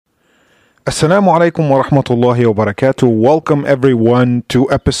Assalamu alaikum wa rahmatullahi wa barakatuh. Welcome everyone to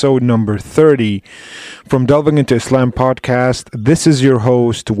episode number 30 from Delving into Islam podcast. This is your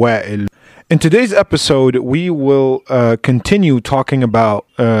host, Wa'il. In today's episode, we will continue talking about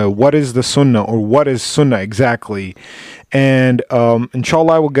what is the Sunnah or what is Sunnah exactly. And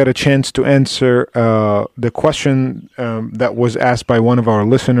inshallah, I will get a chance to answer the question that was asked by one of our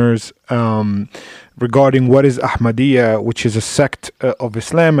listeners regarding what is Ahmadiyya, which is a sect of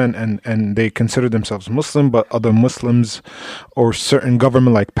Islam, and they consider themselves Muslim, but other Muslims or certain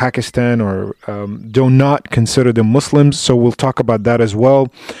government like Pakistan or do not consider them Muslims. So we'll talk about that as well.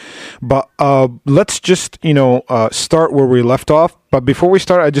 But let's just, start where we left off. But before we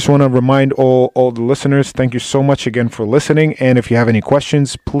start, I just want to remind all the listeners, thank you so much again for listening. And if you have any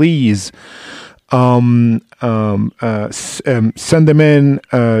questions, please send them in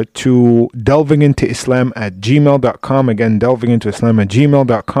to delvingintoislam@gmail.com. Again,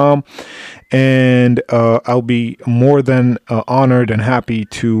 delvingintoislam@gmail.com. And I'll be more than honored and happy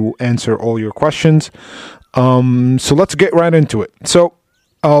to answer all your questions. So let's get right into it. So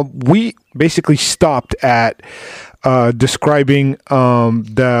we basically stopped at describing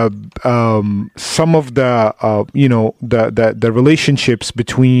the some of the relationships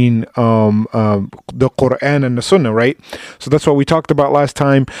between the Quran and the Sunnah, right? So that's what we talked about last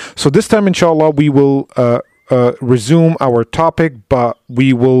time. So this time, inshallah, we will resume our topic, but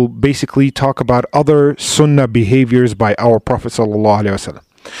we will basically talk about other Sunnah behaviors by our Prophet sallallahu alaihi wasallam.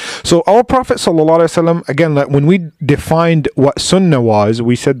 So our Prophet ﷺ, again, when we defined what Sunnah was,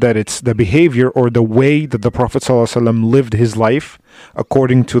 we said that it's the behavior or the way that the Prophet ﷺ lived his life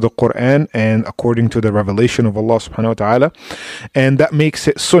according to the Quran and according to the revelation of Allah subhanahu wa ta'ala, and that makes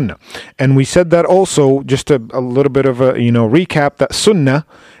it Sunnah. And we said that also, just a little bit of a recap, that Sunnah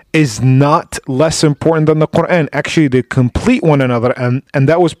is not less important than the Quran. Actually, they complete one another, and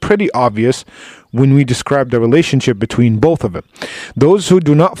that was pretty obvious when we described the relationship between both of them. Those who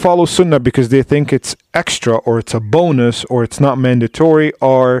do not follow Sunnah because they think it's extra or it's a bonus or it's not mandatory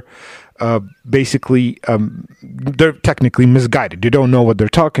are basically they're technically misguided. They don't know what they're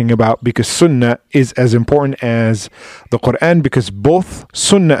talking about, because Sunnah is as important as the Quran, because both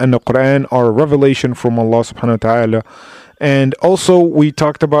Sunnah and the Quran are a revelation from Allah subhanahu wa ta'ala. And also we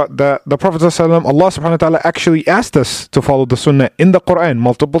talked about that the Prophet ﷺ, Allah subhanahu wa ta'ala actually asked us to follow the Sunnah in the Quran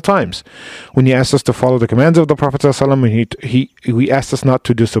multiple times. When he asked us to follow the commands of the Prophet ﷺ, and he asked us not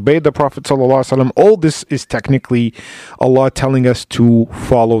to disobey the Prophet ﷺ, all this is technically Allah telling us to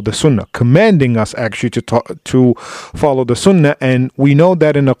follow the Sunnah, commanding us actually to follow the Sunnah. And we know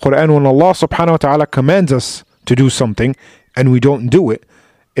that in the Quran, when Allah subhanahu wa ta'ala commands us to do something and we don't do it,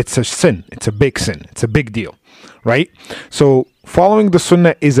 it's a sin. It's a big sin. It's a big deal, right? So following the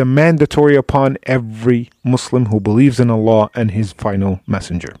Sunnah is a mandatory upon every Muslim who believes in Allah and his final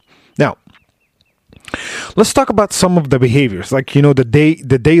messenger. Now, let's talk about some of the behaviors, like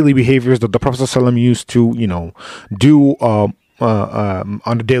the daily behaviors that the Prophet ﷺ used to do on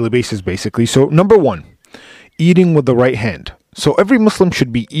a daily basis, basically. So number one, eating with the right hand. So every Muslim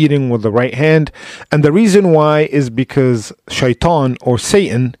should be eating with the right hand, and the reason why is because Shaitan or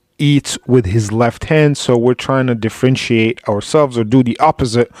Satan eats with his left hand. So we're trying to differentiate ourselves or do the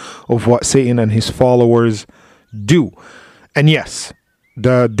opposite of what Satan and his followers do. And yes,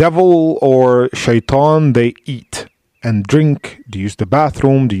 the devil or Shaitan, they eat and drink, they use the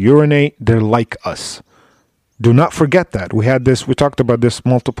bathroom, they urinate, they're like us. Do not forget that. We talked about this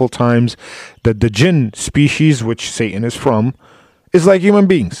multiple times, that the jinn species, which Satan is from, is like human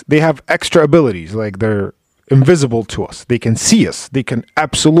beings. They have extra abilities, like they're invisible to us. They can see us. They can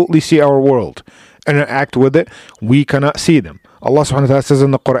absolutely see our world and interact with it. We cannot see them. Allah subhanahu wa ta'ala says in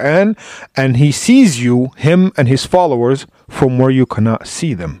the Quran, and he sees you, him and his followers, from where you cannot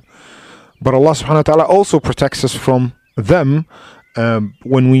see them. But Allah subhanahu wa ta'ala also protects us from them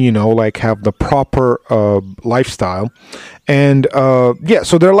when we have the proper lifestyle. And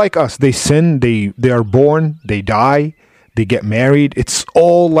so they're like us. They sin, they are born, they die, they get married. It's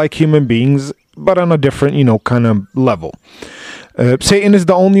all like human beings, but on a different kind of level. Satan is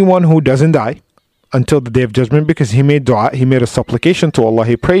the only one who doesn't die until the day of judgment, because he made dua, he made a supplication to Allah,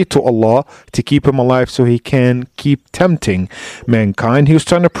 he prayed to Allah to keep him alive so he can keep tempting mankind. He was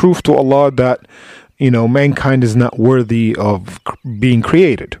trying to prove to Allah that mankind is not worthy of being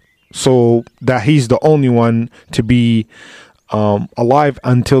created, so that he's the only one to be alive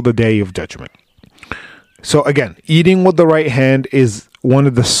until the day of judgment. So again, eating with the right hand is one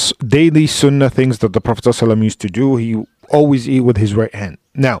of the daily sunnah things that the Prophet ﷺ used to do. He always eat with his right hand.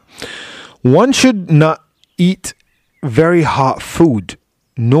 Now, one should not eat very hot food,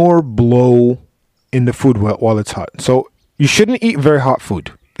 nor blow in the food while it's hot. So you shouldn't eat very hot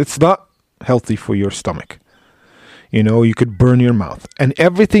food. It's not healthy for your stomach. You could burn your mouth. And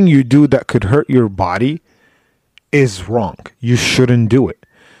everything you do that could hurt your body is wrong. You shouldn't do it.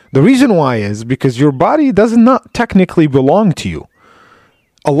 The reason why is because your body does not technically belong to you.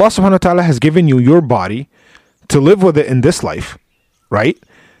 Allah subhanahu wa ta'ala has given you your body to live with it in this life, right?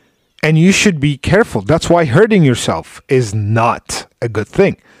 And you should be careful. That's why hurting yourself is not a good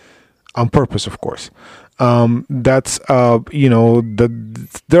thing. On purpose, of course. There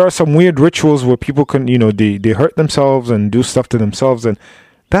are some weird rituals where people can, they hurt themselves and do stuff to themselves, and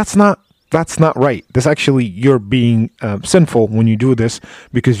that's not right. That's actually, you're being sinful when you do this,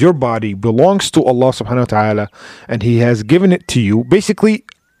 because your body belongs to Allah subhanahu wa ta'ala, and He has given it to you. Basically,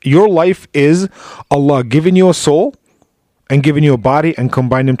 your life is Allah giving you a soul and giving you a body and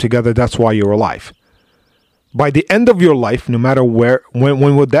combine them together. That's why you're alive. By the end of your life, no matter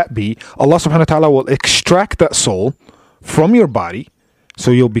when would that be, Allah subhanahu wa ta'ala will extract that soul from your body,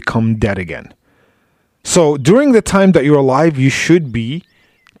 so you'll become dead again. So during the time that you're alive, you should be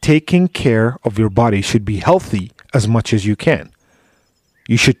taking care of your body. You should be healthy as much as you can.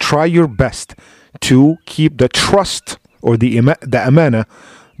 You should try your best to keep the trust or the amana,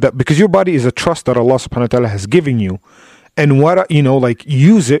 that because your body is a trust that Allah subhanahu wa ta'ala has given you, and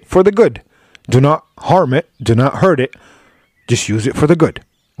use it for the good. Do not harm it. Do not hurt it. Just use it for the good,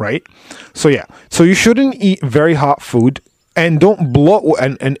 right? So yeah. So you shouldn't eat very hot food, and don't blow.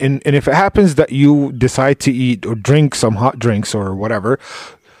 And if it happens that you decide to eat or drink some hot drinks or whatever,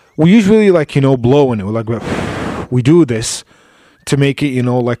 we usually blow in it. We do this to make it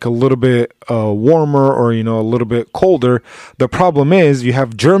a little bit warmer or a little bit colder. The problem is you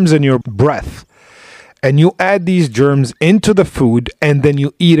have germs in your breath, and you add these germs into the food, and then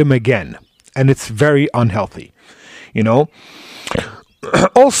you eat them again. And it's very unhealthy,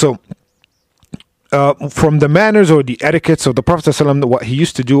 Also, from the manners or the etiquettes of the Prophet ﷺ, what he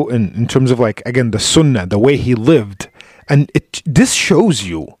used to do in terms of the sunnah, the way he lived. And this shows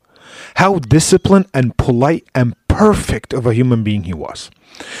you how disciplined and polite and perfect of a human being he was.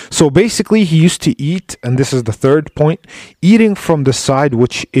 So basically, he used to eat, and this is the third point, eating from the side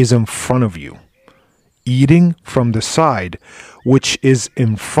which is in front of you. Eating from the side which is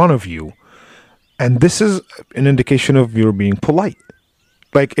in front of you. And this is an indication of your being polite.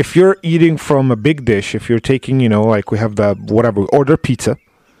 Like if you're eating from a big dish, if you're taking, we have we order pizza,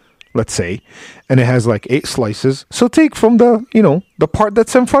 let's say, and it has 8 slices. So take from the part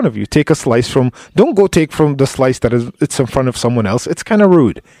that's in front of you. Take a slice don't go take from the slice it's in front of someone else. It's kind of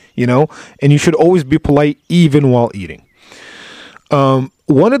rude, and you should always be polite even while eating.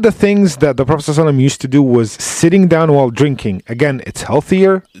 One of the things that the Prophet ﷺ used to do was sitting down while drinking. Again, it's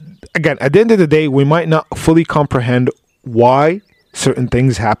healthier. Again, at the end of the day, we might not fully comprehend why certain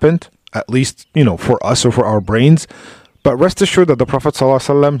things happened, at least, for us or for our brains. But rest assured that the Prophet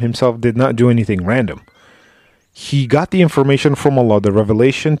ﷺ himself did not do anything random. He got the information from Allah, the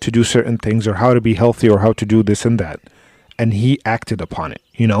revelation to do certain things or how to be healthy or how to do this and that. And he acted upon it,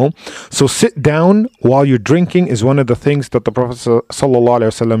 So sit down while you're drinking is one of the things that the Prophet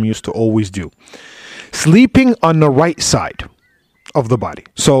ﷺ used to always do. Sleeping on the right side of the body.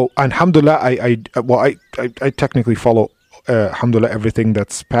 So alhamdulillah, I technically follow alhamdulillah everything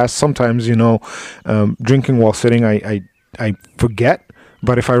that's passed. Sometimes drinking while sitting I forget,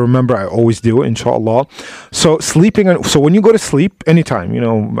 but if I remember I always do, inshallah. So so when you go to sleep anytime,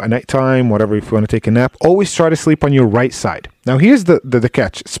 at nighttime, whatever, if you want to take a nap, always try to sleep on your right side. Now here's the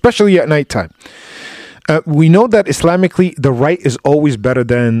catch, especially at nighttime. We know that Islamically the right is always better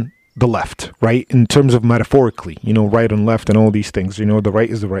than the left, right? In terms of metaphorically, right and left and all these things, the right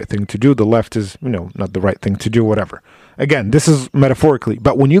is the right thing to do. The left is, not the right thing to do, whatever. Again, this is metaphorically.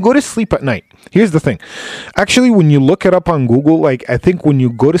 But when you go to sleep at night, here's the thing. Actually, when you look it up on Google, I think when you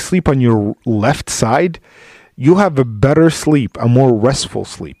go to sleep on your left side, you have a better sleep, a more restful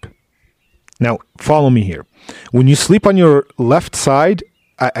sleep. Now, follow me here. When you sleep on your left side,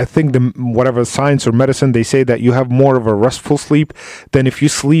 I think whatever science or medicine, they say that you have more of a restful sleep than if you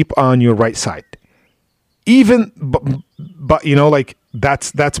sleep on your right side. But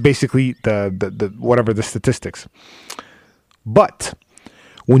that's basically the whatever the statistics. But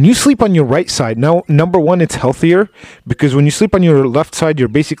when you sleep on your right side, now number one, it's healthier because when you sleep on your left side, you're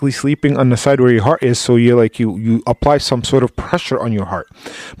basically sleeping on the side where your heart is. So you apply some sort of pressure on your heart.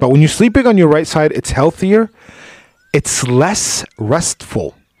 But when you're sleeping on your right side, it's healthier. It's less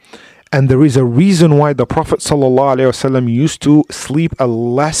restful. And there is a reason why the Prophet ﷺ used to sleep a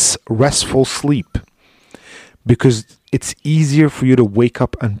less restful sleep. Because it's easier for you to wake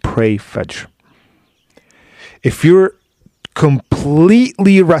up and pray Fajr. If you're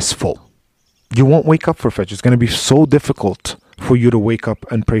completely restful, you won't wake up for Fajr. It's going to be so difficult for you to wake up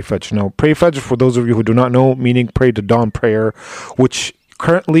and pray Fajr. Now, pray Fajr, for those of you who do not know, meaning pray the dawn prayer, which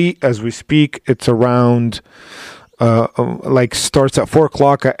currently, as we speak, it's around, like starts at 4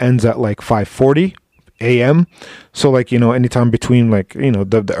 o'clock, ends at like 5:40 a.m. So like, anytime between like,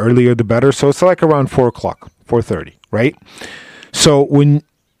 the earlier the better. So it's like around 4 o'clock, 4:30, right? So when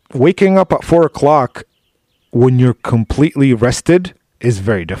waking up at 4 o'clock, when you're completely rested, is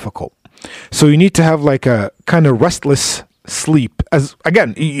very difficult. So you need to have like a kind of restless sleep. As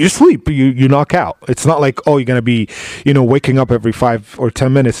again, you sleep, you knock out. It's not like, oh, you're gonna be waking up every 5 or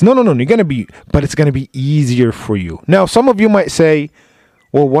 10 minutes. No, you're gonna be, but it's gonna be easier for you. Now some of you might say,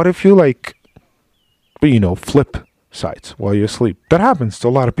 well, what if you like flip sides while you're asleep? That happens to a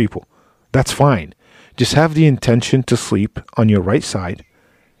lot of people. That's fine. Just have the intention to sleep on your right side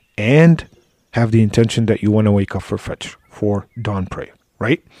and have the intention that you want to wake up for Fajr, for dawn prayer,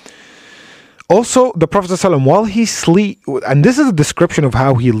 right? Also, the Prophet ﷺ, while he sleep, and this is a description of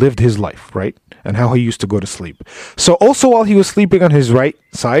how he lived his life, right? And how he used to go to sleep. So also while he was sleeping on his right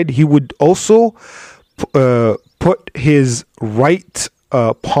side, he would also put his right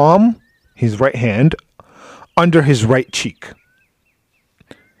palm, his right hand, under his right cheek.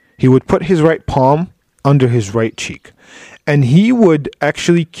 He would put his right palm under his right cheek. And he would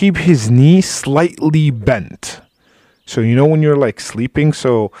actually keep his knee slightly bent. So when you're like sleeping,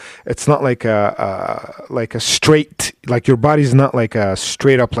 so it's not like a straight, like your body's not like a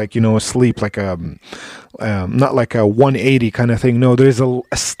straight up, like asleep, like not like a 180 kind of thing. No, there's a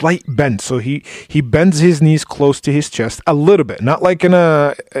slight bend. So he bends his knees close to his chest a little bit, not like in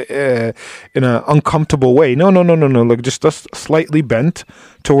a uncomfortable way. No, like just slightly bent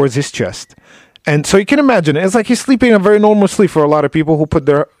towards his chest. And so you can imagine it's like he's sleeping a very normal sleep for a lot of people who put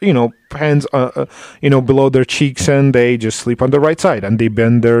their, hands, below their cheeks, and they just sleep on the right side and they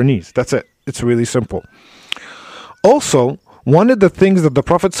bend their knees. That's it. It's really simple. Also, one of the things that the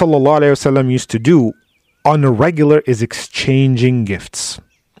Prophet ﷺ used to do on a regular is exchanging gifts.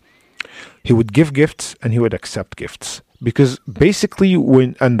 He would give gifts and he would accept gifts. Because basically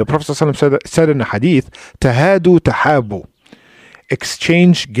and the Prophet ﷺ said in a hadith, tahadu tahabu,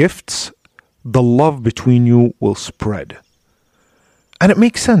 exchange gifts, the love between you will spread. And it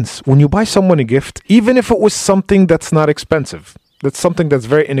makes sense. When you buy someone a gift, even if it was something that's not expensive, that's something that's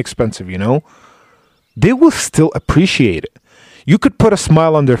very inexpensive, they will still appreciate it. You could put a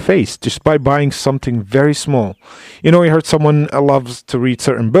smile on their face just by buying something very small. You heard someone loves to read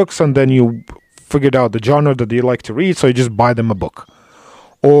certain books, and then you figured out the genre that they like to read, so you just buy them a book.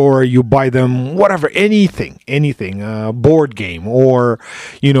 Or you buy them whatever, anything, board game, or,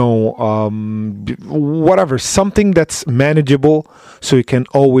 whatever, something that's manageable so you can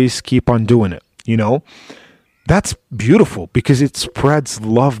always keep on doing it, That's beautiful because it spreads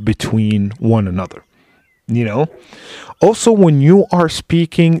love between one another, Also, when you are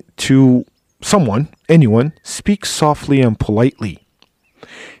speaking to someone, anyone, speak softly and politely.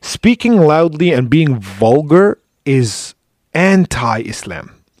 Speaking loudly and being vulgar is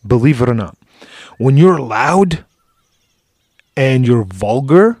anti-Islam, believe it or not. When you're loud and you're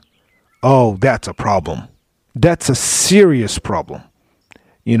vulgar, oh, that's a problem. That's a serious problem.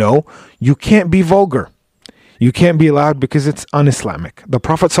 You can't be vulgar. You can't be loud because it's un-Islamic. The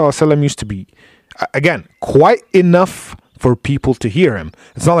Prophet ﷺ used to be, again, quiet enough for people to hear him.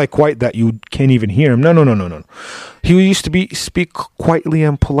 It's not like quiet that you can't even hear him. No. He used to speak quietly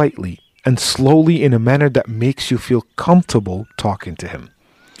and politely, and slowly in a manner that makes you feel comfortable talking to him.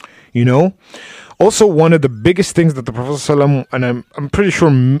 Also, one of the biggest things that the Prophet ﷺ, and I'm pretty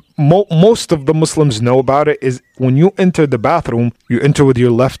sure most of the Muslims know about it, is when you enter the bathroom, you enter with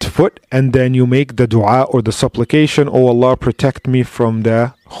your left foot, and then you make the dua or the supplication, "Oh Allah, protect me from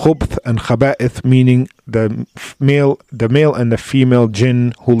the khubth and khaba'ith," meaning the male and the female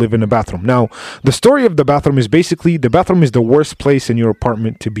jinn who live in the bathroom. Now, the story of the bathroom is basically the bathroom is the worst place in your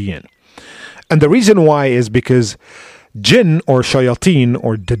apartment to be in. And the reason why is because jinn or shayateen,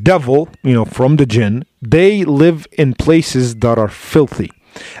 or the devil, from the jinn, they live in places that are filthy.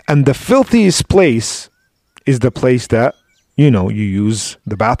 And the filthiest place is the place that, you use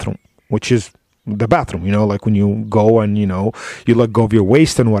the bathroom, which is the bathroom, like when you go and, you let go of your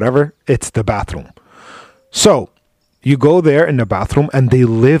waist and whatever, it's the bathroom. So you go there in the bathroom and they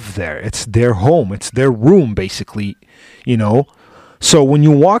live there. It's their home. It's their room, basically, So when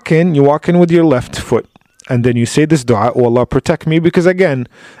you walk in with your left foot, and then you say this dua, "Oh Allah, protect me," because again,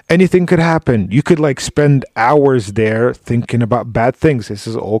 anything could happen. You could spend hours there thinking about bad things. This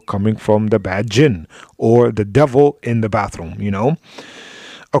is all coming from the bad jinn or the devil in the bathroom,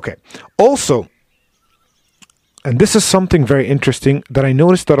 Okay. Also, and this is something very interesting that I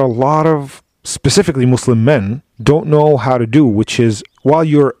noticed that a lot of specifically Muslim men, don't know how to do, which is while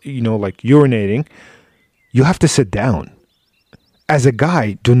you're, like urinating, you have to sit down. As a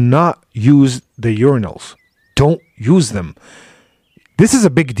guy, do not use the urinals. Don't use them. This is a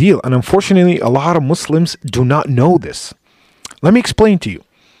big deal. And unfortunately, a lot of Muslims do not know this. Let me explain to you.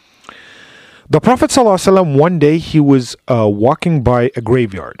 The Prophet ﷺ, one day he was walking by a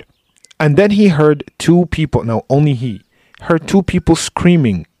graveyard. And then he heard two people, no, only he, heard two people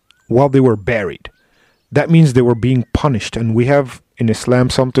screaming while they were buried. That means they were being punished. And we have in Islam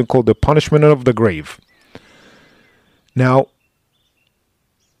something called the punishment of the grave. Now,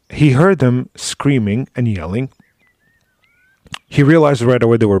 he heard them screaming and yelling. He realized right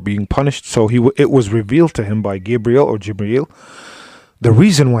away they were being punished. So it was revealed to him by Gabriel or Jibreel the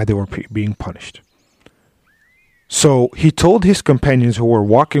reason why they were being punished. So he told his companions who were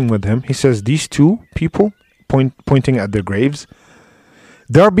walking with him, he says, these two people, pointing at their graves,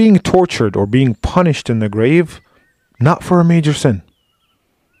 they're being tortured or being punished in the grave, not for a major sin.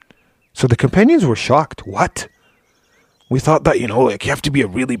 So the companions were shocked. What? We thought that, like you have to be a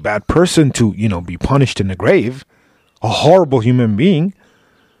really bad person to, be punished in the grave. A horrible human being.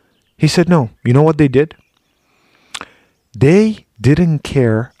 He said, no. You know what they did? They didn't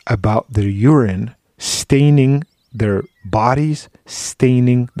care about their urine staining their bodies,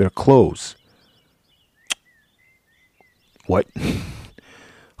 staining their clothes. What?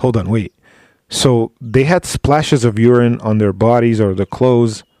 Hold on, wait. So they had splashes of urine on their bodies or their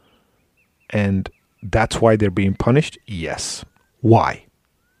clothes, and that's why they're being punished? Yes. Why?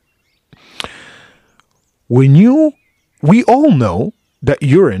 We all know that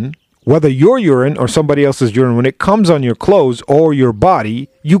urine, whether your urine or somebody else's urine, when it comes on your clothes or your body,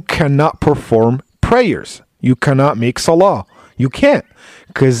 you cannot perform prayers. You cannot make salah. You can't,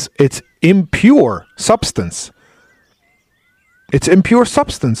 because it's impure substance. It's impure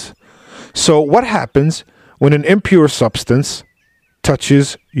substance. So what happens when an impure substance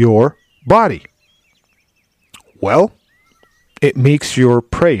touches your body? Well, it makes your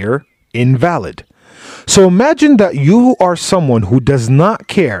prayer invalid. So imagine that you are someone who does not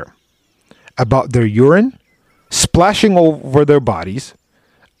care about their urine splashing over their bodies,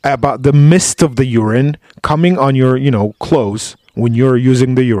 about the mist of the urine coming on your, clothes when you're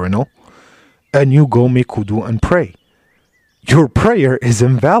using the urinal, and you go make wudu and pray. Your prayer is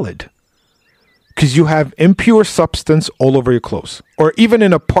invalid because you have impure substance all over your clothes or even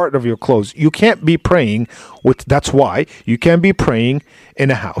in a part of your clothes. You can't be praying that's why you can't be praying in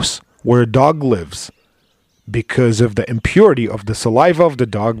a house where a dog lives, because of the impurity of the saliva of the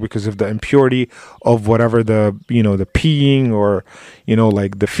dog, because of the impurity of whatever the peeing or,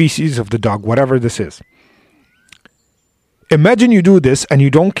 like the feces of the dog, whatever this is. Imagine you do this and you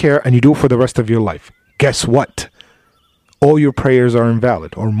don't care and you do it for the rest of your life. Guess what? All your prayers are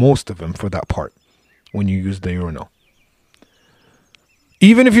invalid, or most of them for that part, when you use the urinal.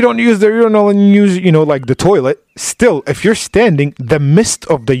 Even if you don't use the urinal and you use, like the toilet, still, if you're standing, the mist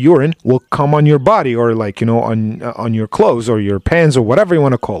of the urine will come on your body or on your clothes or your pants or whatever you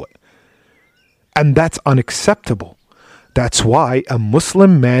want to call it. And that's unacceptable. That's why a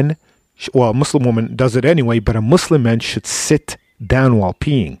Muslim man, a Muslim woman does it anyway, but a Muslim man should sit down while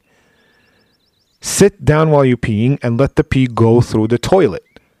peeing. Sit down while you're peeing and let the pee go through the toilet.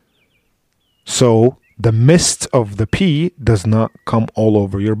 So the mist of the pee does not come all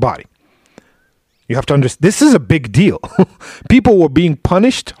over your body. You have to understand, this is a big deal. People were being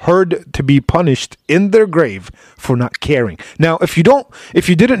punished, heard to be punished in their grave for not caring. Now, if you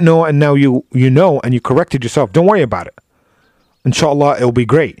didn't know and now you know and you corrected yourself, don't worry about it. Inshallah, it'll be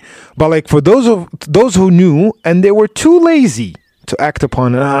great. But for those who knew and they were too lazy to act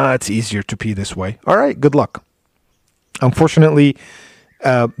upon, it's easier to pee this way. All right, good luck. Unfortunately,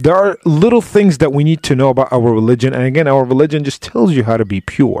 there are little things that we need to know about our religion. And again, our religion just tells you how to be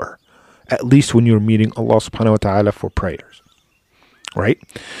pure, at least when you're meeting Allah subhanahu wa ta'ala for prayers. Right?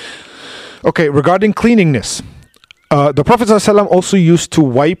 Okay, regarding cleanliness, the Prophet ﷺ also used to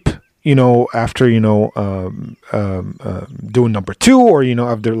wipe, after, doing number two, or,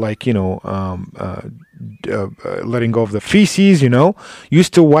 after letting go of the feces,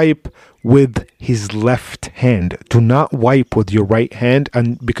 used to wipe with his left hand. Do not wipe with your right hand,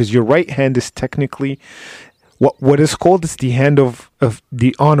 and because your right hand is technically what is called, it's the hand of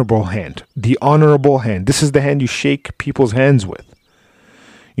the honorable hand. The honorable hand. This is the hand you shake people's hands with.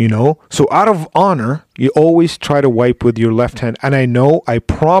 So out of honor, you always try to wipe with your left hand. And I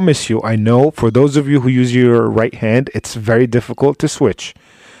promise you, for those of you who use your right hand, it's very difficult to switch.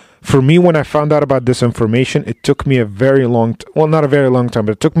 For me, when I found out about this information, it took me not a very long time,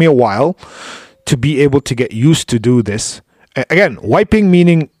 but it took me a while to be able to get used to do this. Again, wiping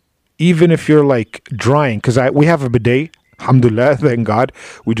meaning, even if you're like drying, because we have a bidet. Alhamdulillah, thank God.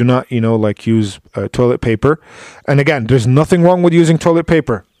 We do not, like use toilet paper. And again, there's nothing wrong with using toilet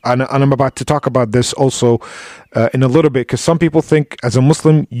paper. And I'm about to talk about this also in a little bit, because some people think as a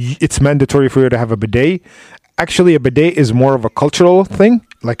Muslim, it's mandatory for you to have a bidet. Actually, a bidet is more of a cultural thing.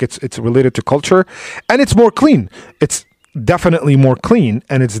 Like it's related to culture, and it's more clean. It's definitely more clean,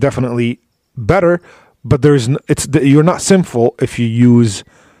 and it's definitely better. But you're not sinful if you use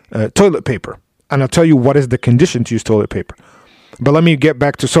toilet paper. And I'll tell you what is the condition to use toilet paper. But let me get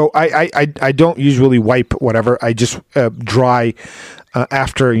back to, so I don't usually wipe whatever. I just dry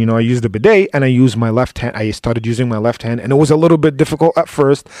after, I use the bidet, and I use my left hand. I started using my left hand, and it was a little bit difficult at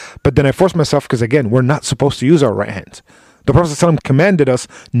first, but then I forced myself, because again, we're not supposed to use our right hands. The Prophet ﷺ commanded us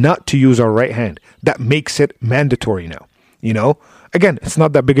not to use our right hand. That makes it mandatory now. Again, it's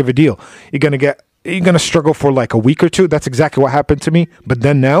not that big of a deal. You're gonna struggle for like a week or two. That's exactly what happened to me. But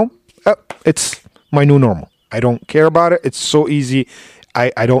then now, it's my new normal. I don't care about it. It's so easy.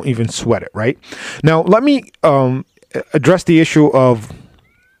 I don't even sweat it, right? Now, let me address the issue of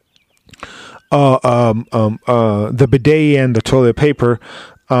the bidet and the toilet paper.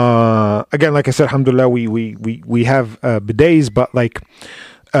 Again, like I said, alhamdulillah, we have bidets, but like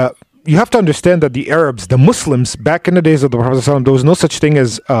you have to understand that the Arabs, the Muslims, back in the days of the Prophet ﷺ, there was no such thing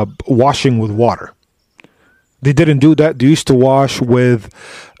as washing with water. They didn't do that. They used to wash with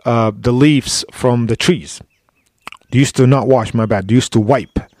the leaves from the trees. They used to not wash, my bad. They used to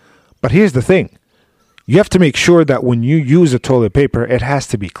wipe. But here's the thing. You have to make sure that when you use a toilet paper, it has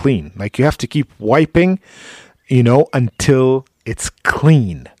to be clean. Like you have to keep wiping, until it's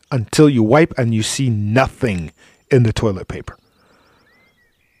clean. Until you wipe and you see nothing in the toilet paper.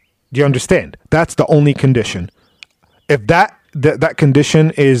 Do you understand? That's the only condition. If that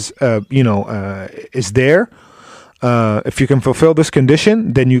condition is, is there, if you can fulfill this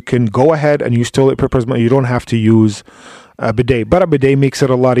condition, then you can go ahead and use toilet paper. You don't have to use a bidet. But a bidet makes it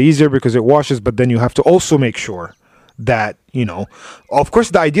a lot easier because it washes, but then you have to also make sure that, of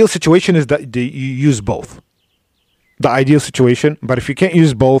course, the ideal situation is that you use both. The ideal situation. But if you can't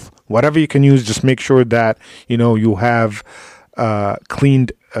use both, whatever you can use, just make sure that, you have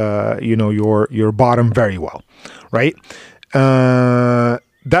cleaned, your bottom very well. Right?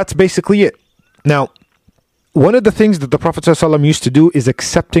 That's basically it. Now, one of the things that the Prophet ﷺ used to do is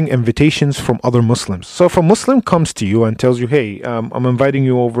accepting invitations from other Muslims. So if a Muslim comes to you and tells you, hey, I'm inviting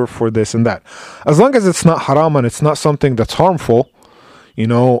you over for this and that, as long as it's not haram and it's not something that's harmful,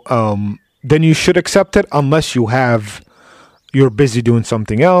 then you should accept it unless you're busy doing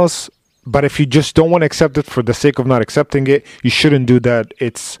something else. But if you just don't want to accept it for the sake of not accepting it, you shouldn't do that.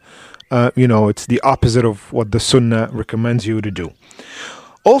 It's, it's the opposite of what the Sunnah recommends you to do.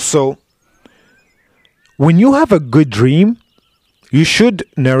 Also, when you have a good dream, you should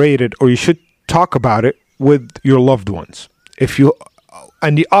narrate it or you should talk about it with your loved ones.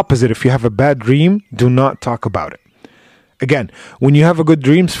 And the opposite, if you have a bad dream, do not talk about it. Again, when you have a good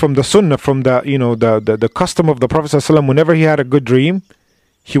dreams from the Sunnah, from the the custom of the Prophet ﷺ, whenever he had a good dream,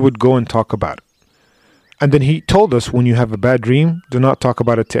 he would go and talk about it. And then he told us, when you have a bad dream, do not talk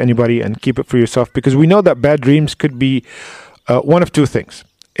about it to anybody and keep it for yourself, because we know that bad dreams could be one of two things.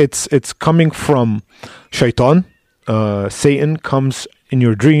 It's coming from shaitan. Satan comes in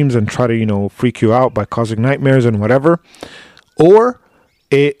your dreams and try to freak you out by causing nightmares and whatever, or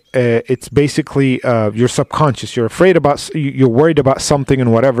it's basically your subconscious. You're you're worried about something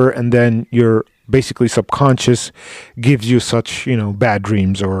and whatever, and then your basically subconscious gives you such bad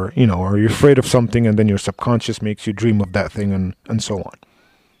dreams, or or you're afraid of something and then your subconscious makes you dream of that thing, and so on.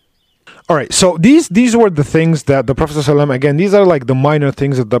 All right, so these were the things that the Prophet ﷺ, again, these are like the minor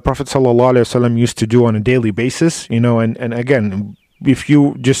things that the Prophet ﷺ used to do on a daily basis, and again, if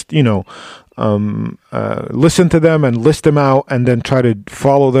you just, listen to them and list them out and then try to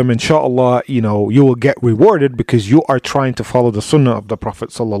follow them, inshallah, you will get rewarded because you are trying to follow the Sunnah of the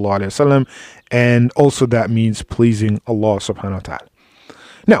Prophet ﷺ, and also that means pleasing Allah subhanahu wa ta'ala.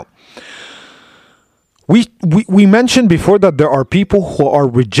 Now, we mentioned before that there are people who are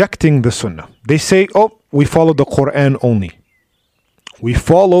rejecting the Sunnah. They say, oh, we follow the Quran only. We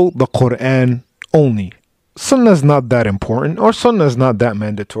follow the Quran only. Sunnah is not that important, or Sunnah is not that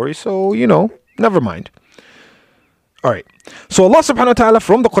mandatory, so, never mind. All right. So Allah subhanahu wa ta'ala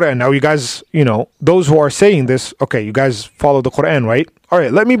from the Quran. Now you guys, those who are saying this, okay, you guys follow the Quran, right? All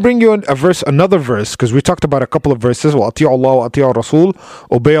right, let me bring you another verse, because we talked about a couple of verses. وَأَطِيعُوا اللَّهَ وَأَطِيعُوا الرَّسُولَ,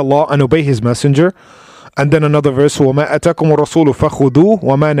 obey Allah and obey His Messenger. And then another verse, وَمَا أَتَاكُمُ الرَّسُولُ فَخُذُوهُ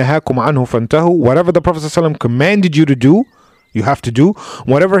وَمَا نَهَاكُمْ عَنْهُ فَانْتَهُوا. Whatever the Prophet ﷺ commanded you to do, you have to do.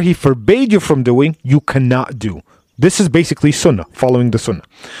 Whatever he forbade you from doing, you cannot do. This is basically sunnah, following the sunnah.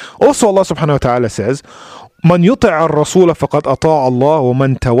 Also, Allah subhanahu wa ta'ala says, من يطع الرسول فقد أطاع الله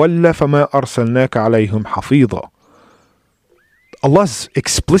ومن تولى فما أرسلناك عليهم حفيظا. Allah's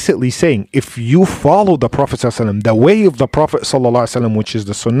explicitly saying, if you follow the Prophet ﷺ, the way of the Prophet ﷺ, which is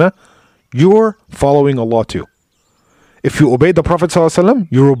the sunnah, you're following Allah too. If you obey the Prophet ﷺ,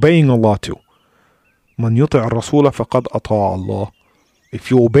 you're obeying Allah too. من يطع الرسول فقد أطاع الله. If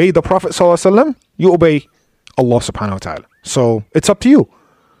you obey the Prophet ﷺ, you obey Allah subhanahu wa ta'ala. So it's up to you.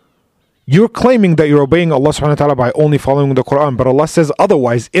 You're claiming that you're obeying Allah subhanahu wa ta'ala by only following the Quran, but Allah says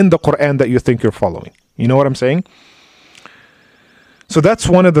otherwise in the Quran that you think you're following. You know what I'm saying? So that's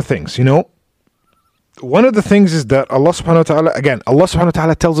one of the things, you know. One of the things is that Allah subhanahu wa ta'ala, again, Allah subhanahu wa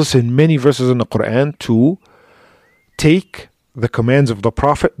ta'ala tells us in many verses in the Quran to take the commands of the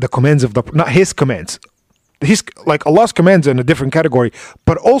Prophet, the commands of the, not his commands. His, like Allah's commands are in a different category,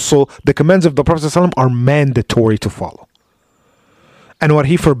 but also the commands of the Prophet ﷺ are mandatory to follow. And what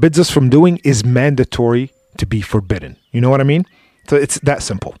he forbids us from doing is mandatory to be forbidden. You know what I mean? So it's that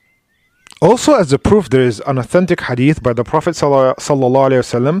simple. Also, as a proof, there is an authentic hadith by the Prophet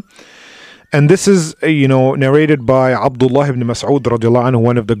ﷺ, and this is, narrated by Abdullah ibn Mas'ud radiallahu anhu,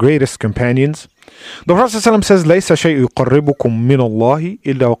 one of the greatest companions. The Prophet ﷺ says, لَيْسَ شَيْءٌ يُقَرِّبُكُم مِّنَ اللَّهِ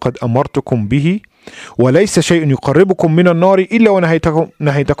إِلَّا وَقَدْ أَمَرْتُكُم بِهِ وَلَيْسَ شَيْءٌ يُقَرِّبُكُم مِّنَ النَّارِ إِلَّا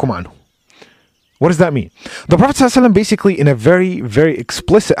وَنَهَيْتَكُمْ عَنْهُ. What does that mean? The Prophet ﷺ basically in a very, very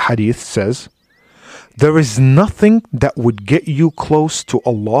explicit hadith says, there is nothing that would get you close to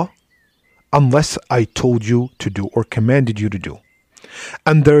Allah unless I told you to do or commanded you to do.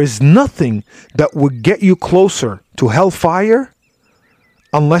 And there is nothing that would get you closer to hellfire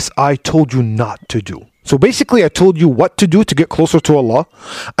unless I told you not to do. So basically I told you what to do to get closer to Allah,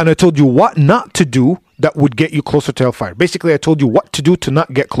 and I told you what not to do that would get you closer to hellfire. Basically I told you what to do to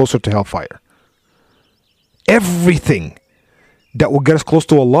not get closer to hellfire. Everything that will get us close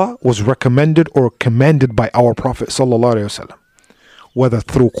to Allah was recommended or commanded by our Prophet ﷺ, whether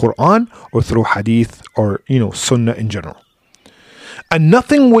through Quran or through hadith or sunnah in general. And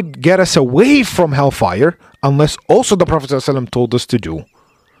nothing would get us away from hellfire unless also the Prophet ﷺ told us to do,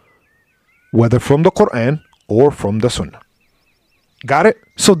 whether from the Quran or from the sunnah. Got it?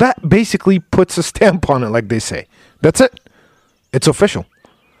 So that basically puts a stamp on it, like they say. That's it. It's official.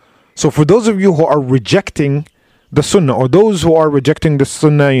 So for those of you who are rejecting the sunnah, or those who are rejecting the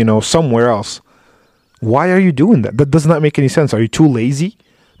sunnah, somewhere else, why are you doing that? That does not make any sense. Are you too lazy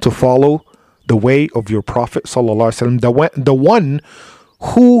to follow the way of your Prophet ﷺ, the one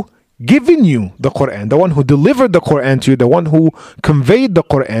who given you the Quran, the one who delivered the Quran to you, the one who conveyed the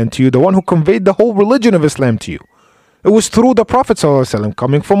Quran to you, the one who conveyed the whole religion of Islam to you? It was through the Prophet ﷺ,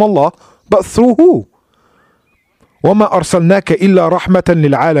 coming from Allah, but through who? وَمَا أَرْسَلْنَاكَ إِلَّا رَحْمَةً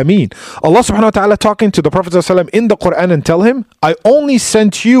لِلْعَالَمِينَ. Allah subhanahu wa ta'ala talking to the Prophet ﷺ in the Quran and tell him, I only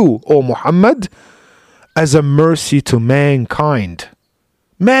sent you, O Muhammad, as a mercy to mankind.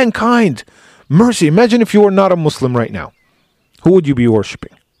 Mankind. Mercy. Imagine if you were not a Muslim right now. Who would you be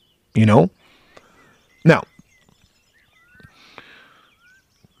worshipping? Now,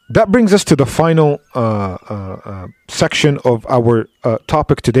 that brings us to the final section of our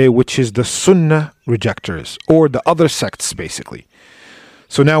topic today, which is the Sunnah rejectors, or the other sects, basically.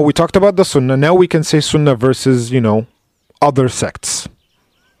 So now we talked about the Sunnah. Now we can say Sunnah versus, other sects.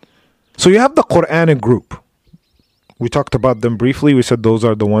 So you have the Quranic group. We talked about them briefly. We said those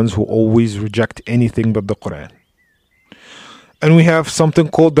are the ones who always reject anything but the Quran. And we have something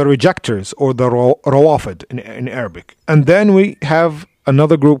called the rejectors, or the Rawafid in Arabic. And then we have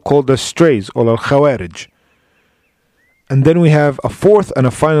another group called the strays, or the Khawarij. And then we have a fourth and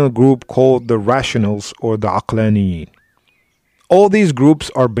a final group called the rationals, or the Aqlaniyin. All these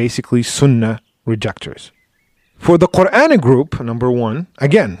groups are basically Sunnah rejectors. For the Quranic group, number one,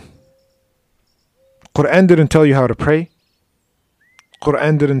 again, Quran didn't tell you how to pray.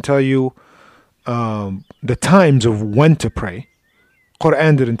 Quran didn't tell you the times of when to pray.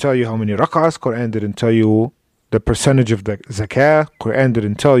 Quran didn't tell you how many rak'ahs. Quran didn't tell you the percentage of the zakah. Quran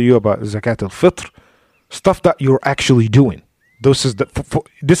didn't tell you about zakat al-fitr. Stuff that you're actually doing. This is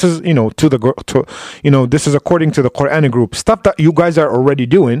this is this is according to the Quranic group. Stuff that you guys are already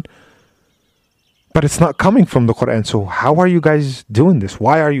doing, but it's not coming from the Quran. So how are you guys doing this?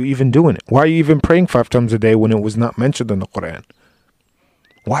 Why are you even doing it? Why are you even praying 5 times a day when it was not mentioned in the Quran?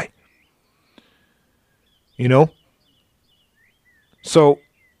 Why? So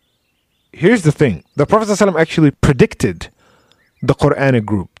here's the thing. The Prophet ﷺ actually predicted the Quranic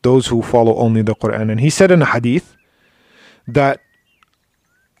group, those who follow only the Quran. And he said in a hadith that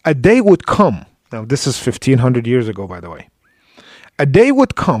a day would come. Now this is 1500 years ago, by the way. A day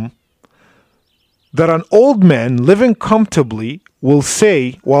would come that an old man living comfortably will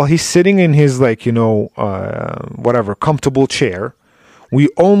say while he's sitting in his whatever comfortable chair, we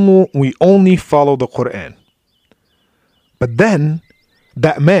only follow the Quran. But then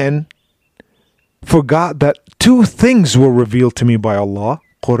that man forgot that two things were revealed to me by Allah,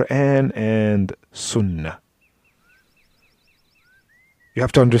 Quran and Sunnah. You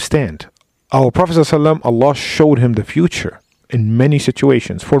have to understand, our Prophet ﷺ, Allah showed him the future in many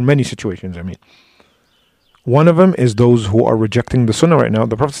situations, for many situations, I mean. One of them is those who are rejecting the Sunnah right now.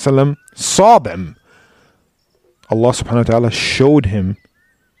 The Prophet ﷺ saw them. Allah subhanahu wa ta'ala showed him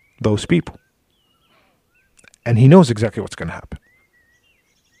those people. And he knows exactly what's going to happen.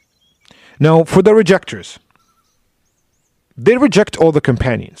 Now, for the rejectors, they reject all the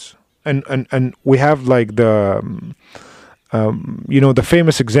companions. And we have like the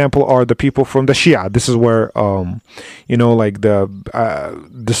famous example are the people from the Shia. This is where,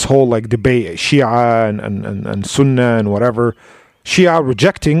 this whole like debate, Shia and Sunnah and whatever. Shia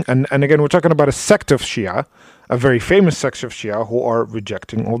rejecting, and again, we're talking about a sect of Shia, a very famous sect of Shia who are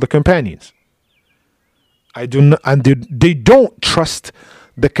rejecting all the companions. They don't trust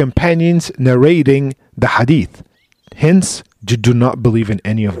the companions narrating the hadith. Hence, they do not believe in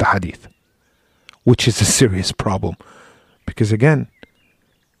any of the hadith, which is a serious problem. Because again,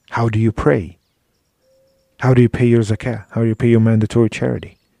 how do you pray? How do you pay your zakah? How do you pay your mandatory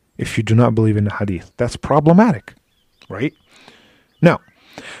charity if you do not believe in the hadith? That's problematic, right? Now,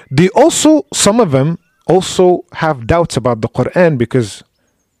 some of them also have doubts about the Quran, because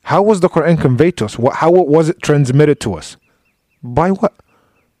how was the Quran conveyed to us? How was it transmitted to us? By what?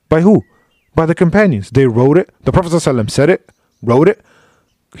 By who? By the companions. They wrote it. The Prophet ﷺ said it, wrote it.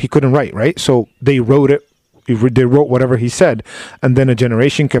 He couldn't write, right? So they wrote it. They wrote whatever he said. And then a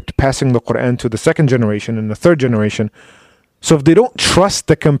generation kept passing the Quran to the second generation and the third generation. So if they don't trust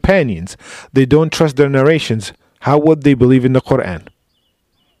the companions, they don't trust their narrations, how would they believe in the Quran?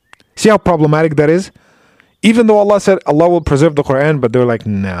 See how problematic that is? Even though Allah said Allah will preserve the Quran, but they're like,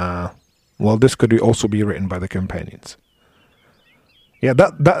 nah. Well, this could also be written by the companions. Yeah,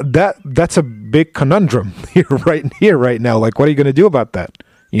 that's a big conundrum here right now. Like, what are you going to do about that?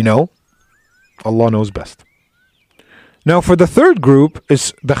 Allah knows best. Now, for the third group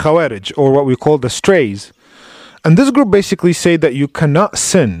is the Khawarij, or what we call the strays. And this group basically say that you cannot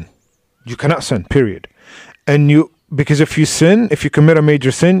sin. You cannot sin, period. Because if you commit a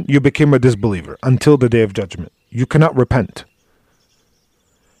major sin, you become a disbeliever until the day of judgment. You cannot repent.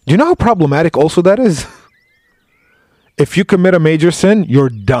 Do you know how problematic also that is? If you commit a major sin, you're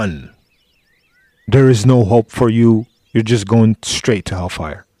done. There is no hope for you. You're just going straight to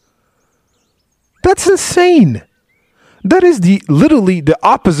hellfire. That's insane. That is literally the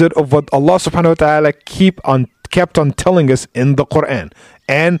opposite of what Allah subhanahu wa ta'ala kept on telling us in the Quran.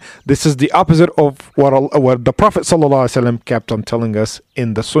 And this is the opposite of what the Prophet sallallahu alaihi wasallam kept on telling us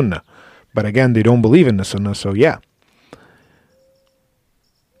in the Sunnah. But again, they don't believe in the Sunnah, so yeah.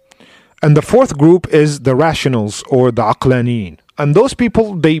 And the fourth group is the rationals, or the aqlaniyin. And those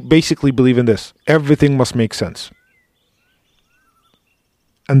people, they basically believe in this. Everything must make sense.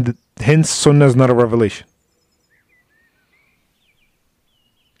 And hence, Sunnah is not a revelation.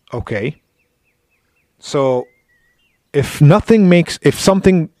 Okay. So, if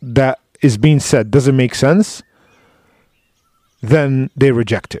something that is being said doesn't make sense, then they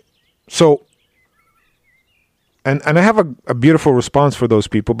reject it. So, and I have a beautiful response for those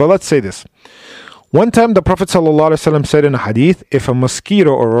people, but let's say this. One time the Prophet ﷺ said in a hadith, if a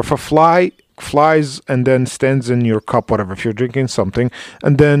mosquito or if a fly flies and then stands in your cup, whatever, if you're drinking something,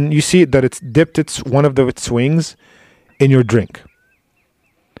 and then you see that it's dipped one of its wings in your drink.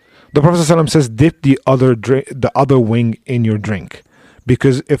 The Prophet ﷺ says, dip the other wing in your drink.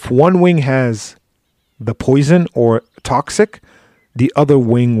 Because if one wing has the poison or toxic, the other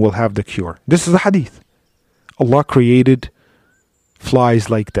wing will have the cure. This is the hadith. Allah created flies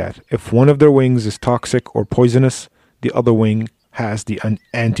like that. If one of their wings is toxic or poisonous, the other wing has the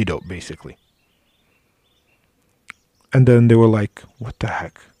antidote, basically. And then they were like, what the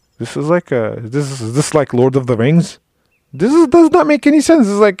heck? This is like Lord of the Rings? Does not make any sense.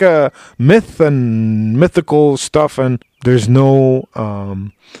 This is like a myth and mythical stuff, and there's no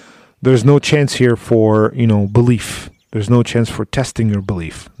chance here for, belief. There's no chance for testing your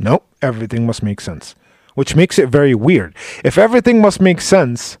belief. Nope, everything must make sense. Which makes it very weird. If everything must make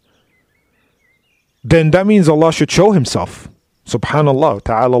sense, then that means Allah should show Himself. Subhanallah,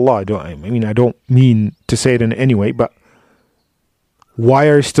 ta'ala Allah. I don't mean to say it in any way, but why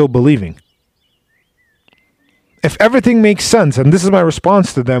are you still believing? If everything makes sense, and this is my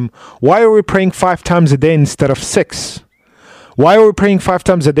response to them, why are we praying 5 times a day instead of 6? Why are we praying 5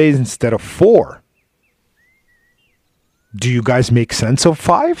 times a day instead of 4? Do you guys make sense of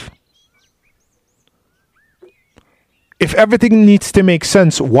 5? If everything needs to make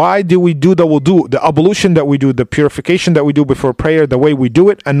sense, why do we do the wudu, the ablution that we do, the purification that we do before prayer, the way we do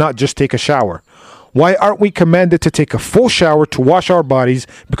it, and not just take a shower? Why aren't we commanded to take a full shower to wash our bodies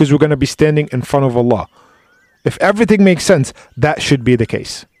because we're going to be standing in front of Allah? If everything makes sense, that should be the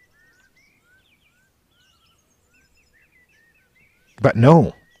case. But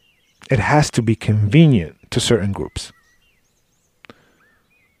no, it has to be convenient to certain groups.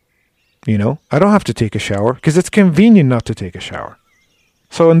 You know, I don't have to take a shower because it's convenient not to take a shower.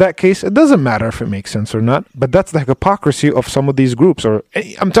 So in that case, it doesn't matter if it makes sense or not. But that's the hypocrisy of some of these groups. Or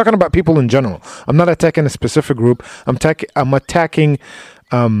I'm talking about people in general. I'm not attacking a specific group. I'm attacking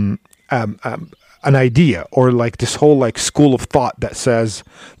an idea, or like this whole like school of thought that says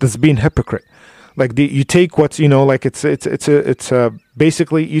that's being hypocrite. Like you take what's, you know, like it's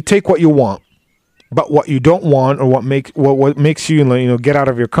basically you take what you want. But what you don't want, or what makes you, you know, get out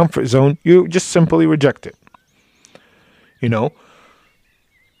of your comfort zone, you just simply reject it. You know,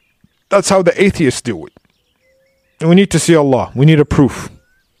 that's how the atheists do it. And we need to see Allah. We need a proof.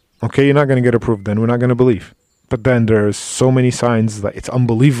 Okay, you're not going to get a proof. Then we're not going to believe. But then there's so many signs that it's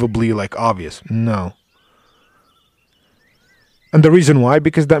unbelievably like obvious. No. And the reason why,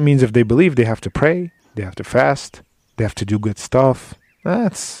 because that means if they believe, they have to pray, they have to fast, they have to do good stuff.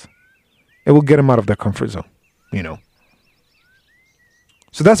 It will get them out of their comfort zone, you know.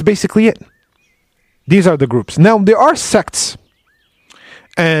 So that's basically it. These are the groups. Now, there are sects.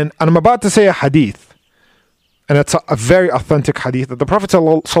 And I'm about to say a hadith. And it's a very authentic hadith. That the Prophet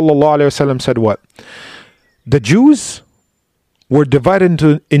ﷺ said what? The Jews were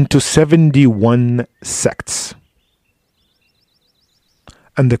divided into 71 sects.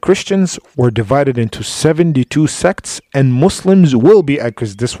 And the Christians were divided into 72 sects, and Muslims will be,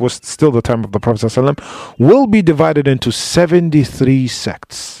 because this was still the time of the Prophet ﷺ, will be divided into 73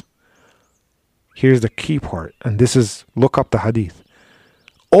 sects. Here's the key part, and this is, look up the hadith.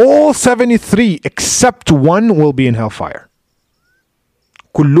 All 73 except one will be in hellfire.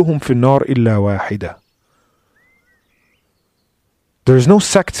 كلهم في النار إلا واحدة. There's no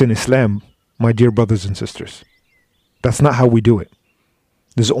sects in Islam, my dear brothers and sisters. That's not how we do it.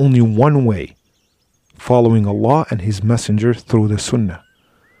 There's only one way, following Allah and His Messenger through the Sunnah.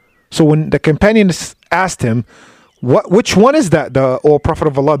 So when the companions asked him, which one is that, O Prophet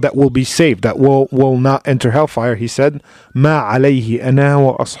of Allah, that will be saved, that will not enter hellfire? He said, مَا عَلَيْهِ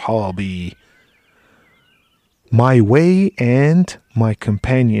أَنَا وَأَصْحَابِي. My way and my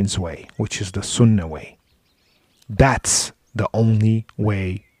companion's way, which is the Sunnah way. That's the only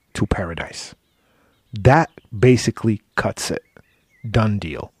way to paradise. That basically cuts it. Done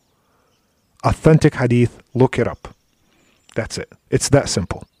deal. Authentic hadith, look it up. That's it. It's that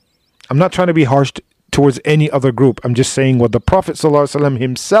simple. I'm not trying to be harsh towards any other group. I'm just saying what the Prophet ﷺ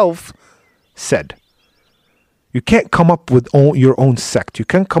himself said. You can't come up with your own sect. You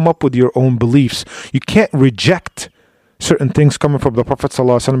can't come up with your own beliefs. You can't reject certain things coming from the Prophet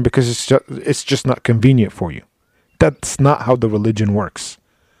ﷺ because it's just not convenient for you. That's not how the religion works.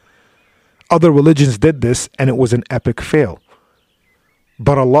 Other religions did this and it was an epic fail.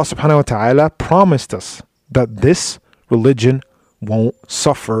 But Allah subhanahu wa ta'ala promised us that this religion won't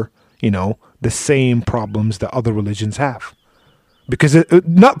suffer, the same problems that other religions have. Because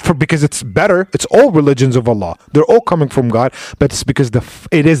because it's better. It's all religions of Allah. They're all coming from God, but it's because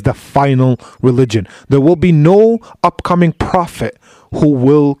it is the final religion. There will be no upcoming prophet who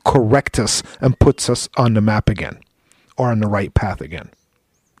will correct us and puts us on the map again or on the right path again.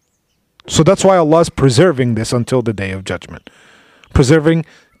 So that's why Allah is preserving this until the day of judgment. Preserving,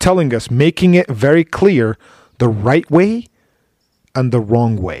 telling us, making it very clear the right way and the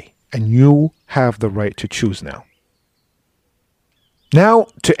wrong way. And you have the right to choose now. Now,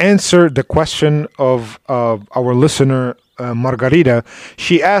 to answer the question of our listener, Margarita,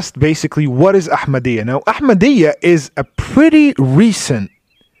 she asked basically, what is Ahmadiyya? Now, Ahmadiyya is a pretty recent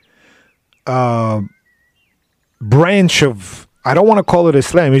branch of, I don't want to call it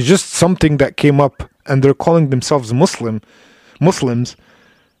Islam, it's just something that came up and they're calling themselves Muslims,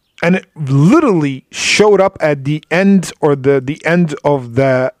 and it literally showed up at the end or the end of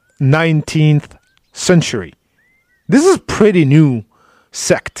the 19th century. This is pretty new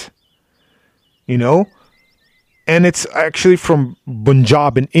sect, and it's actually from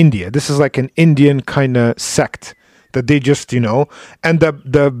Punjab in India. This is like an Indian kind of sect that they just, and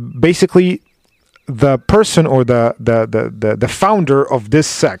the basically the person or the founder of this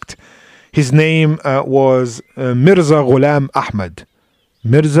sect, his name was Mirza Ghulam Ahmad.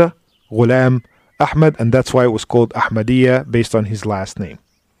 Mirza Ghulam Ahmad, and that's why it was called Ahmadiyya, based on his last name.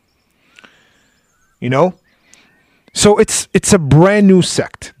 So it's a brand new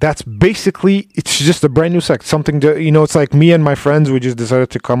sect. That's basically, it's just a brand new sect. Something that, it's like me and my friends, we just decided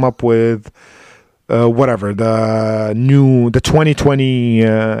to come up with whatever, the 2020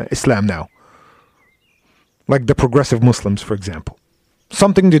 Islam now. Like the progressive Muslims, for example.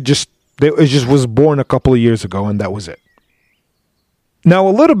 Something that it just was born a couple of years ago, and that was it. Now, a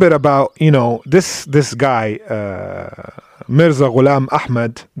little bit about, this guy, Mirza Ghulam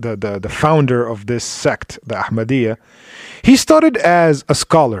Ahmad, the founder of this sect, the Ahmadiyya. He started as a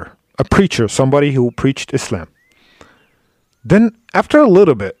scholar, a preacher, somebody who preached Islam. Then, after a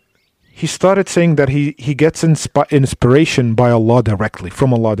little bit, he started saying that he gets inspiration by Allah directly,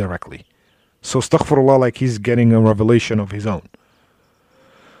 from Allah directly. So, astaghfirullah, like he's getting a revelation of his own.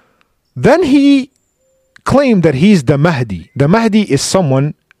 Then he claimed that he's the Mahdi. The Mahdi is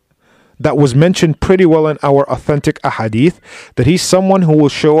someone that was mentioned pretty well in our authentic ahadith, that he's someone who will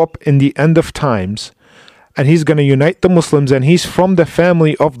show up in the end of times, and he's going to unite the Muslims, and he's from the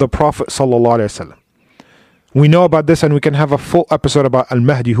family of the Prophet sallallahu alaihi wasallam. We know about this, and we can have a full episode about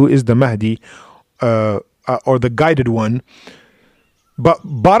Al-Mahdi, who is the Mahdi, or the guided one. But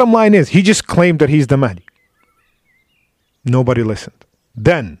bottom line is, he just claimed that he's the Mahdi. Nobody listened.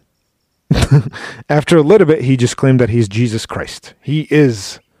 Then, after a little bit, he just claimed that he's Jesus Christ. He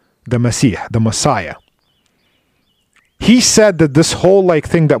is the Messiah. He said that this whole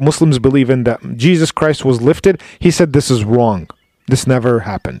thing that Muslims believe in, that Jesus Christ was lifted, he said this is wrong. This never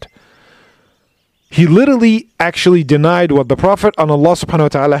happened. He literally actually denied what the Prophet and Allah subhanahu wa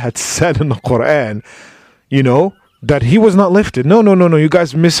ta'ala had said in the Quran, that he was not lifted. No, you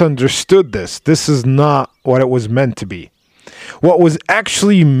guys misunderstood this. This is not what it was meant to be. What was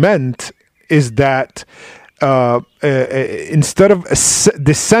actually meant is that instead of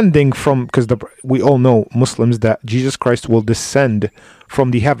descending from, because we all know, Muslims, that Jesus Christ will descend from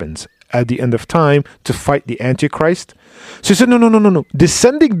the heavens at the end of time to fight the Antichrist. So he said, no.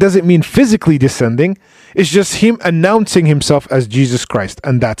 Descending doesn't mean physically descending. It's just him announcing himself as Jesus Christ.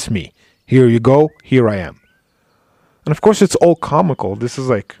 And that's me. Here you go. Here I am. And of course, it's all comical. This is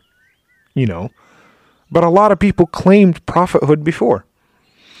but a lot of people claimed prophethood before.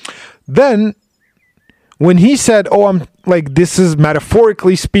 Then, when he said, I'm this is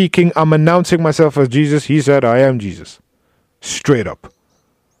metaphorically speaking, I'm announcing myself as Jesus, he said, I am Jesus. Straight up.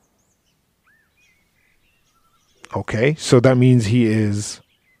 Okay, so that means he is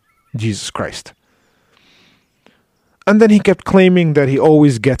Jesus Christ. And then he kept claiming that he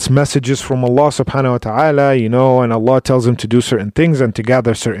always gets messages from Allah subhanahu wa ta'ala, and Allah tells him to do certain things and to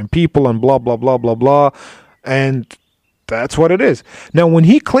gather certain people and blah, blah, blah, blah, blah. And that's what it is. Now, when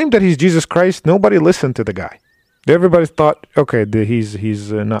he claimed that he's Jesus Christ, nobody listened to the guy. Everybody thought, okay,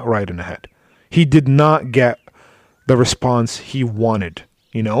 he's not right in the head. He did not get the response he wanted,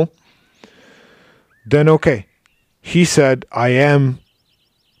 Then, okay, he said, I am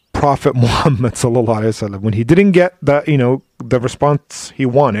Prophet Muhammad sallallahu alaihi wasallam. When he didn't get the response he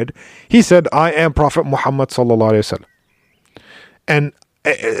wanted, he said, I am Prophet Muhammad sallallahu alaihi wasallam. And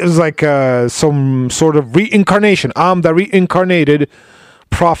it was like some sort of reincarnation. I'm the reincarnated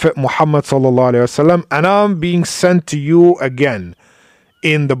Prophet Muhammad sallallahu alaihi wasallam, and I'm being sent to you again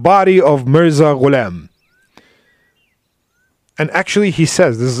in the body of Mirza Ghulam. And actually, he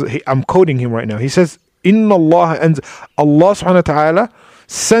says, I'm quoting him right now. He says, Inna Allah, and Allah subhanahu wa ta'ala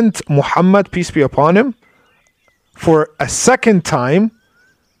sent Muhammad, peace be upon him, for a second time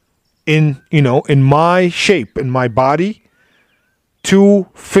in my shape, in my body, to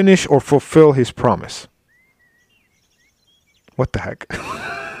finish or fulfill his promise. What the heck?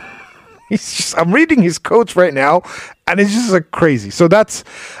 I'm reading his quotes right now, and it's just crazy. So that's,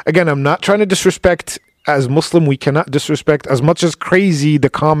 again, I'm not trying to disrespect. As Muslim, we cannot disrespect, as much as crazy the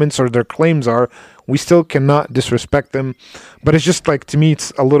comments or their claims are, we still cannot disrespect them. But it's just to me,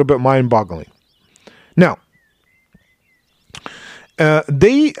 it's a little bit mind-boggling. Now,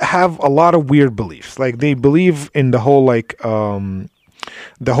 they have a lot of weird beliefs. They believe in the whole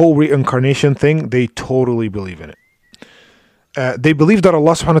reincarnation thing. They totally believe in it. They believe that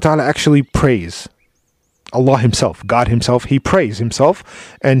Allah subhanahu wa ta'ala actually prays. Allah himself, God himself, he prays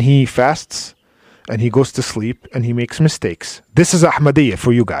himself, and he fasts, and he goes to sleep, and he makes mistakes. This is Ahmadiyya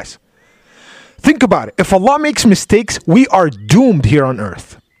for you guys. Think about it. If Allah makes mistakes, we are doomed here on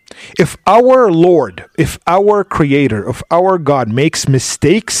earth. If our Lord, if our Creator, if our God makes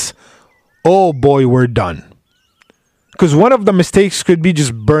mistakes, oh boy, we're done. Because one of the mistakes could be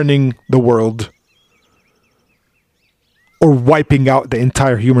just burning the world or wiping out the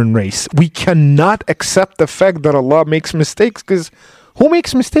entire human race. We cannot accept the fact that Allah makes mistakes, because who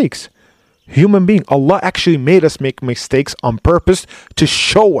makes mistakes? Human being. Allah actually made us make mistakes on purpose to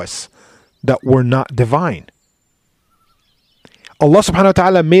show us that we're not divine. Allah subhanahu wa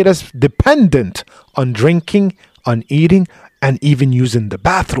ta'ala made us dependent on drinking, on eating, and even using the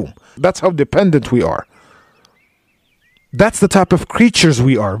bathroom. That's how dependent we are. That's the type of creatures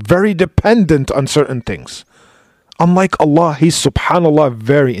we are, very dependent on certain things. Unlike Allah, He's subhanallah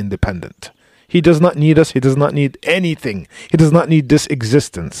very independent. He does not need us, He does not need anything. He does not need this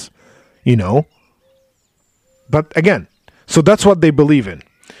existence, you know. But again, so that's what they believe in,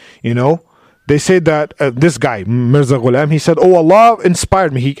 you know. They say that this guy, Mirza Ghulam, he said, oh, Allah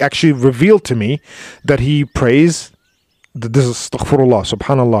inspired me. He actually revealed to me that he prays. This is astaghfirullah,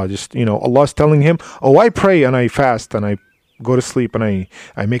 subhanallah. Just, you know, Allah is telling him, oh, I pray and I fast and I go to sleep and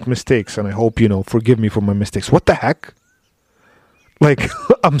I make mistakes and I hope, you know, forgive me for my mistakes. What the heck? Like,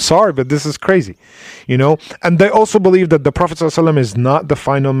 I'm sorry, but this is crazy, you know. And they also believe that the Prophet ﷺ is not the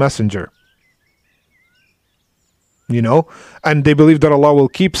final messenger. You know, and they believe that Allah will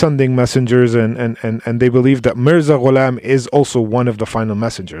keep sending messengers, and they believe that Mirza Ghulam is also one of the final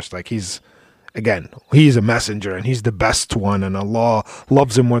messengers. Like he's a messenger and he's the best one, and Allah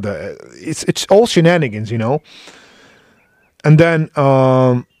loves him more. It's all shenanigans, you know. And then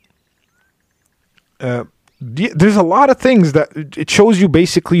there's a lot of things that it shows you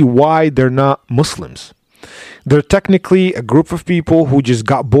basically why they're not Muslims. They're technically a group of people who just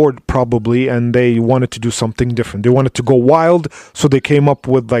got bored probably, and they wanted to do something different. They wanted to go wild, so they came up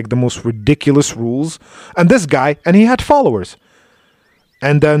with like the most ridiculous rules. And this guy, and he had followers.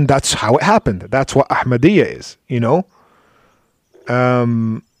 And then that's how it happened. That's what Ahmadiyya is, you know.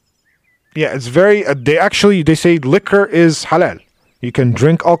 Yeah, it's very. They say liquor is halal. You can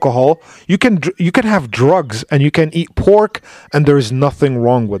drink alcohol. You can have drugs, and you can eat pork, and there is nothing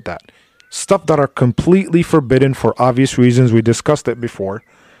wrong with that. Stuff that are completely forbidden for obvious reasons. We discussed it before.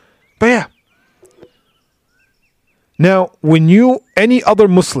 But yeah. Now, any other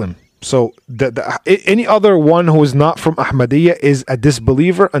Muslim, so any other one who is not from Ahmadiyya is a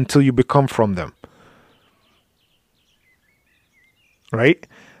disbeliever until you become from them. Right?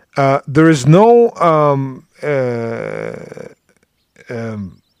 There is no...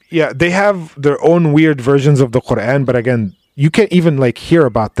 they have their own weird versions of the Quran, but again, you can't even like hear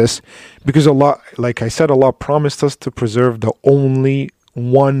about this because Allah, like I said, Allah promised us to preserve the only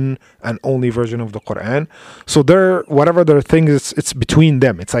one and only version of the Quran. So whatever their thing is, it's between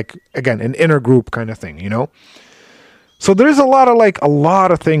them. It's like, again, an inner group kind of thing, you know? So there's a lot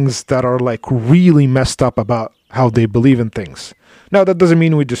of things that are like really messed up about how they believe in things. Now, that doesn't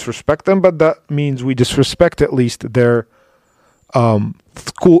mean we disrespect them, but that means we disrespect at least their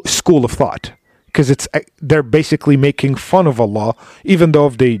school of thought. Because they're basically making fun of Allah, even though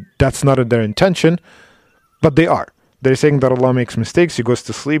that's not their intention, but they are. They're saying that Allah makes mistakes, He goes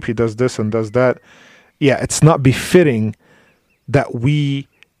to sleep, He does this and does that. Yeah, it's not befitting that we,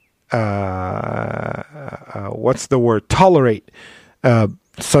 tolerate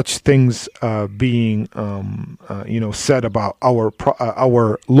such things being, said about our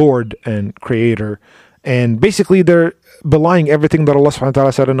Lord and Creator. And basically they're belying everything that Allah subhanahu wa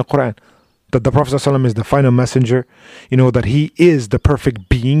ta'ala said in the Quran. That the Prophet ﷺ is the final messenger, you know, that he is the perfect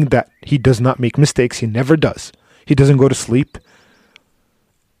being, that he does not make mistakes, he never does. He doesn't go to sleep.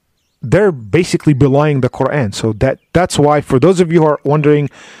 They're basically belying the Quran. So that's why, for those of you who are wondering,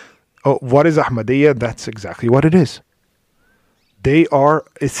 what is Ahmadiyya? That's exactly what it is.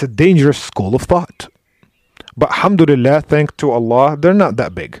 It's a dangerous school of thought. But alhamdulillah, thanks to Allah, they're not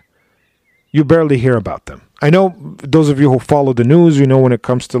that big. You barely hear about them. I know those of you who follow the news, you know, when it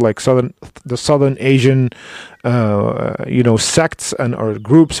comes to like the Southern Asian, sects or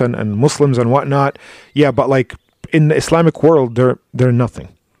groups and Muslims and whatnot. Yeah, but like in the Islamic world, they're nothing.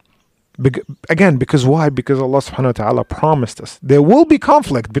 Again, because why? Because Allah subhanahu wa ta'ala promised us. There will be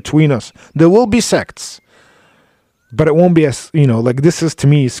conflict between us. There will be sects. But it won't be as, like this is, to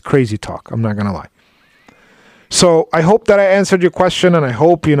me, is crazy talk. I'm not going to lie. So I hope that I answered your question, and I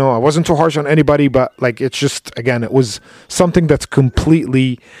hope, I wasn't too harsh on anybody, but like, it's just, again, it was something that's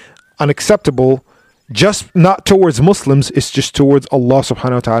completely unacceptable, just not towards Muslims, it's just towards Allah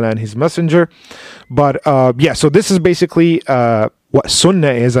subhanahu wa ta'ala and His Messenger. But so this is basically what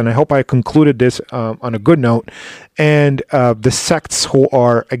Sunnah is, and I hope I concluded this on a good note. And the sects who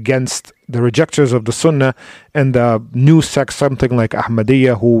are against the rejectors of the Sunnah, and the new sect, something like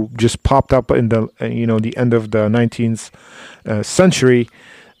Ahmadiyya, who just popped up in the the end of the 19th century,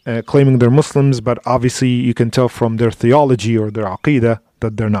 claiming they're Muslims, but obviously you can tell from their theology or their aqidah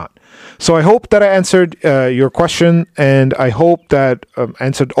that they're not. So I hope that I answered your question, and I hope that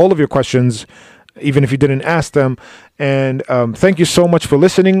answered all of your questions, even if you didn't ask them. And thank you so much for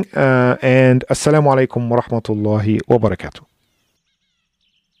listening, and assalamu alaikum wa rahmatullahi wa barakatuh.